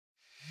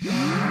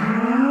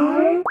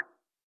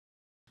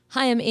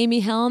Hi, I'm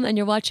Amy Helm, and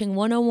you're watching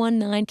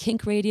 101.9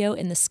 KINK Radio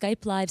in the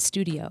Skype Live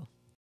studio.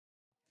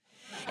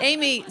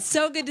 Amy,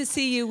 so good to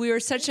see you. We were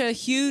such a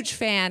huge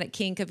fan at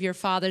KINK of your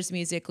father's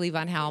music,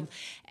 Levon Helm.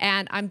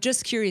 And I'm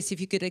just curious if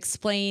you could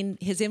explain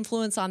his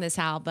influence on this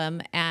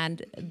album.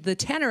 And the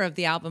tenor of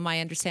the album,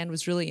 I understand,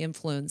 was really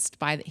influenced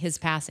by his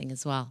passing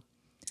as well.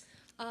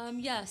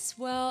 Yes,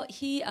 well,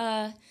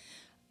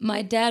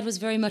 my dad was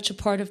very much a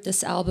part of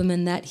this album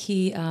in that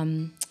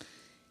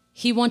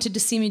he wanted to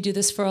see me do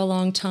this for a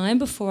long time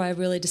before I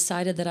really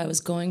decided that I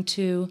was going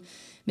to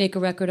make a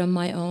record on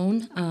my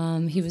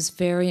own. He was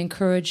very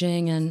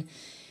encouraging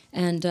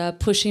and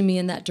pushing me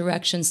in that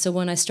direction. So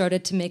when I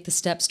started to make the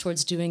steps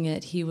towards doing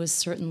it, he was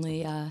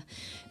certainly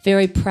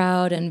very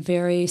proud and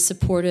very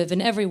supportive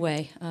in every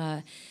way.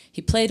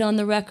 He played on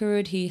the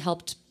record. He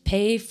helped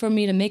pay for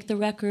me to make the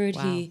record.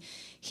 Wow.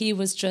 He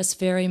was just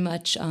very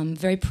much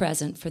very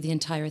present for the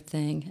entire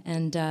thing.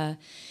 And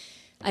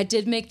I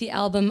did make the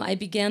album. I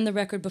began the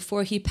record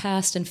before he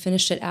passed and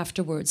finished it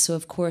afterwards. So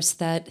of course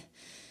that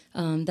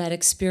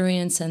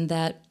experience and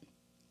that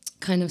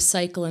kind of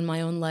cycle in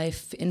my own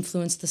life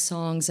influenced the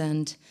songs,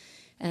 and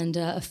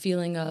a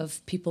feeling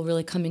of people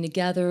really coming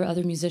together,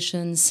 other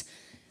musicians,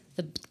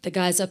 the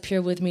guys up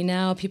here with me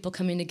now, people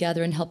coming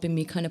together and helping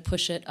me kind of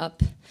push it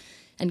up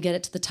and get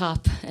it to the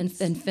top and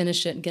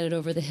finish it and get it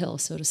over the hill,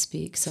 so to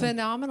speak. So.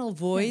 Phenomenal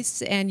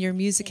voice and your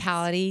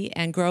musicality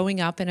and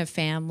growing up in a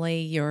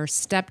family. Your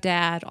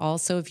stepdad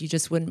also, if you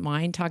just wouldn't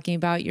mind talking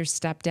about your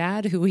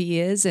stepdad, who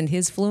he is and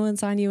his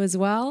influence on you as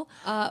well.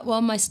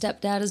 Well, my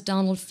stepdad is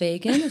Donald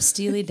Fagen of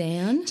Steely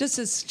Dan.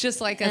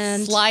 just like a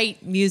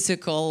slight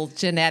musical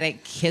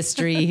genetic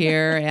history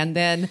here, and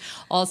then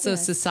also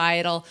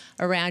societal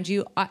around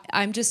you.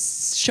 I'm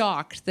just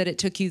shocked that it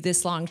took you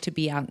this long to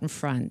be out in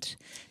front.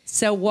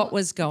 So what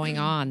was going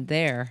on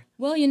there?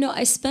 Well, you know,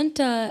 I spent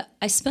a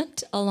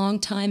long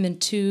time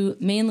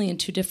mainly in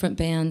two different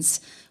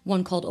bands.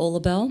 One called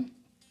Olabelle,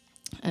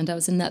 and I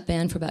was in that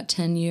band for about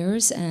 10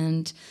 years.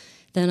 And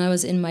then I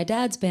was in my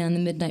dad's band, the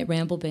Midnight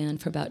Ramble Band,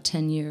 for about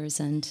 10 years.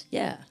 And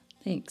yeah,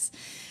 thanks.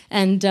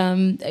 And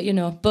you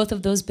know, both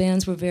of those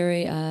bands were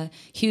very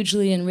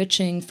hugely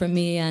enriching for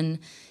me,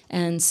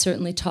 and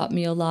certainly taught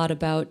me a lot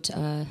about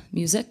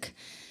music,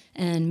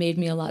 and made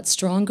me a lot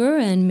stronger,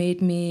 and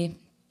made me,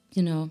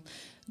 you know,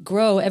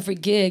 grow. Every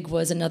gig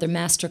was another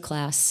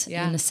masterclass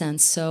in a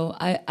sense. So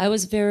I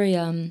was very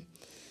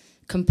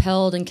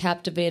compelled and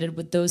captivated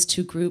with those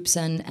two groups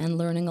and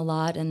learning a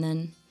lot, and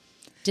then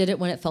did it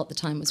when it felt the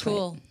time was right.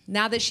 Cool.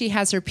 Now that she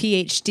has her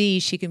PhD,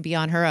 she can be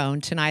on her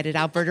own tonight at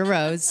Alberta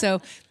Rose.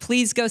 So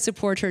please go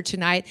support her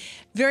tonight.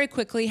 Very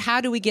quickly, how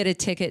do we get a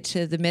ticket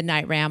to the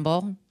Midnight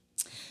Ramble?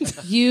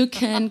 You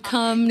can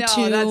come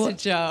to... No,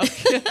 that's a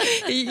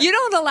joke. You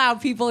don't allow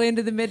people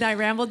into the Midnight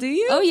Ramble, do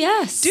you? Oh,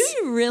 yes. Do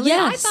you really?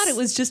 Yes. I thought it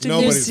was just a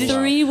There's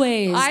three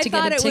ways to get a ticket. I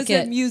thought it was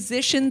a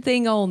musician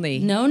thing only.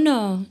 No.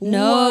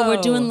 Whoa.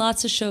 We're doing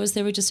lots of shows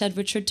there. We just had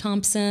Richard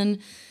Thompson.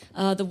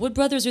 The Wood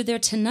Brothers are there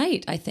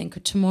tonight, I think,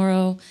 or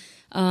tomorrow.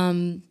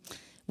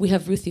 We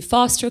have Ruthie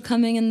Foster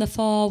coming in the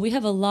fall. We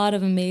have a lot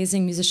of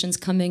amazing musicians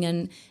coming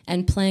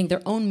and playing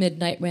their own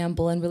Midnight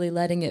Ramble and really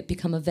letting it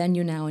become a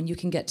venue now. And you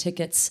can get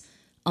tickets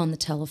on the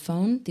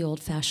telephone, the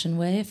old-fashioned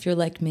way, if you're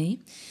like me.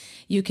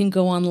 You can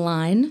go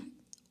online,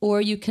 or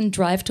you can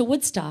drive to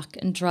Woodstock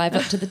and drive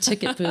up to the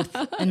ticket booth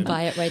and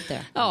buy it right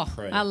there. Oh,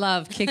 I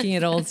love kicking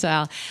it old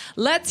style.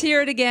 Let's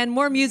hear it again.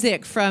 More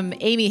music from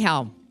Amy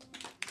Helm.